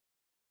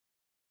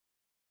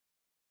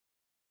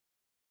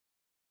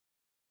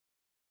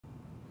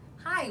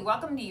Hi,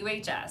 welcome to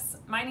UHS.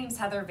 My name's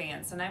Heather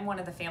Vance and I'm one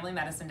of the family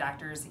medicine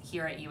doctors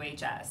here at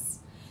UHS.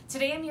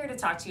 Today I'm here to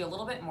talk to you a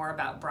little bit more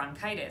about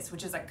bronchitis,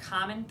 which is a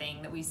common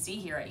thing that we see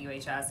here at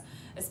UHS,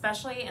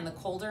 especially in the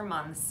colder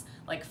months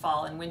like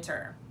fall and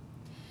winter.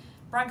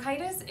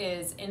 Bronchitis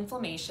is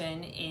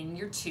inflammation in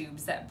your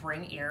tubes that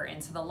bring air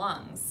into the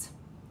lungs.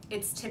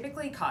 It's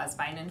typically caused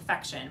by an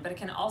infection, but it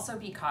can also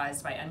be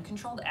caused by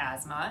uncontrolled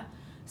asthma,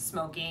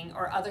 smoking,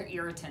 or other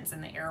irritants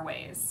in the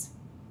airways.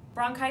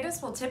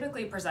 Bronchitis will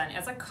typically present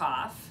as a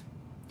cough.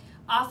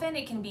 Often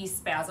it can be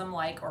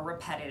spasm-like or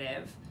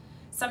repetitive.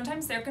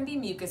 Sometimes there can be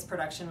mucus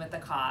production with the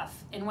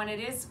cough, and when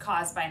it is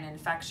caused by an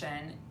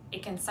infection,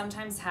 it can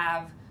sometimes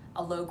have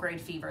a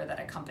low-grade fever that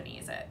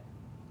accompanies it.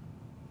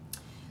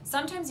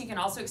 Sometimes you can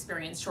also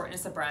experience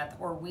shortness of breath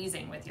or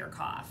wheezing with your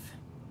cough.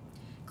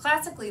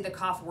 Classically, the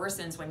cough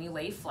worsens when you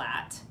lay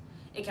flat.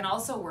 It can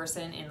also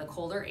worsen in the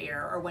colder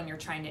air or when you're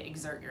trying to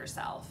exert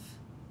yourself.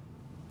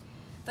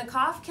 The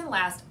cough can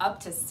last up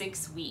to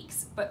 6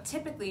 weeks, but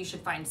typically you should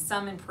find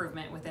some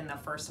improvement within the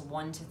first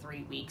 1 to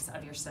 3 weeks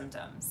of your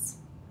symptoms.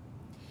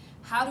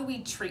 How do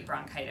we treat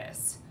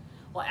bronchitis?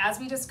 Well, as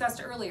we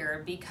discussed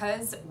earlier,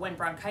 because when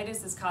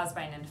bronchitis is caused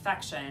by an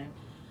infection,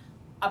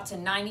 up to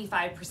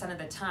 95% of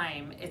the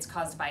time it's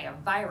caused by a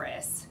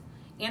virus,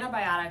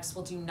 antibiotics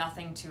will do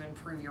nothing to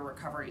improve your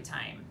recovery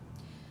time.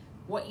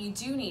 What you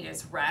do need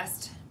is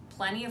rest,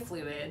 plenty of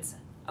fluids,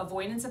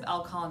 avoidance of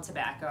alcohol and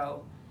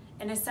tobacco,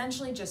 and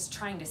essentially just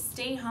trying to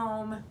stay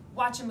home,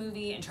 watch a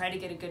movie, and try to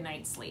get a good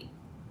night's sleep.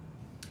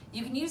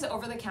 You can use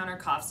over-the-counter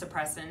cough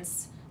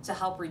suppressants to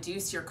help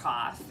reduce your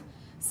cough.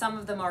 Some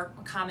of the more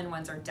common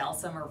ones are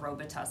Delsym or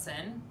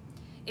Robitussin.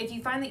 If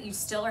you find that you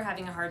still are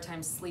having a hard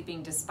time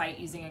sleeping despite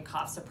using a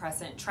cough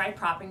suppressant, try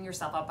propping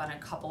yourself up on a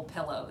couple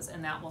pillows,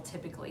 and that will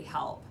typically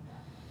help.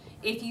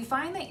 If you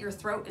find that your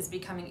throat is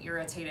becoming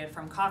irritated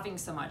from coughing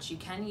so much, you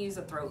can use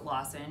a throat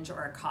lozenge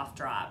or a cough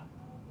drop.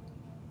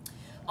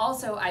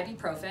 Also,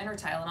 ibuprofen or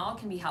Tylenol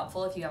can be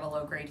helpful if you have a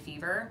low-grade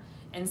fever,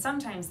 and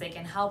sometimes they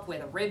can help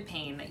with rib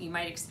pain that you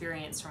might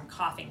experience from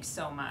coughing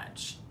so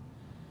much.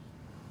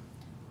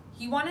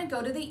 You want to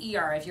go to the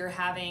ER if you're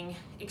having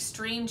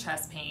extreme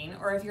chest pain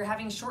or if you're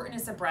having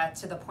shortness of breath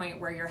to the point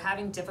where you're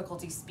having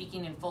difficulty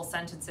speaking in full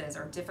sentences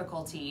or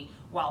difficulty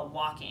while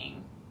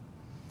walking.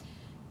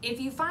 If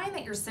you find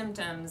that your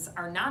symptoms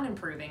are not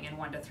improving in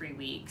 1 to 3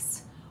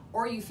 weeks,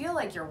 or you feel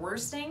like you're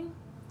worsening,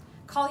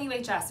 call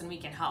UHS and we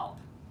can help.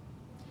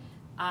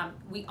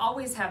 We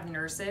always have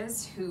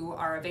nurses who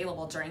are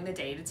available during the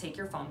day to take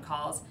your phone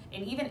calls,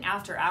 and even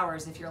after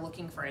hours if you're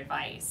looking for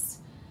advice.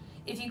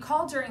 If you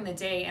call during the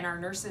day and our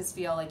nurses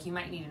feel like you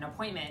might need an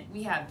appointment,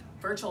 we have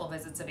virtual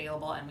visits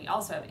available and we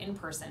also have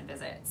in-person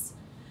visits.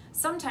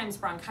 Sometimes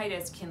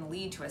bronchitis can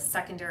lead to a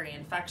secondary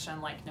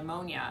infection like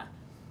pneumonia,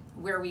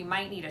 where we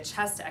might need a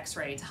chest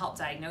x-ray to help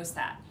diagnose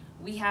that.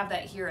 We have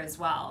that here as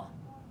well.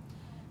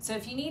 So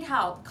if you need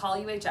help, call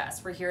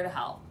UHS. We're here to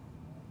help.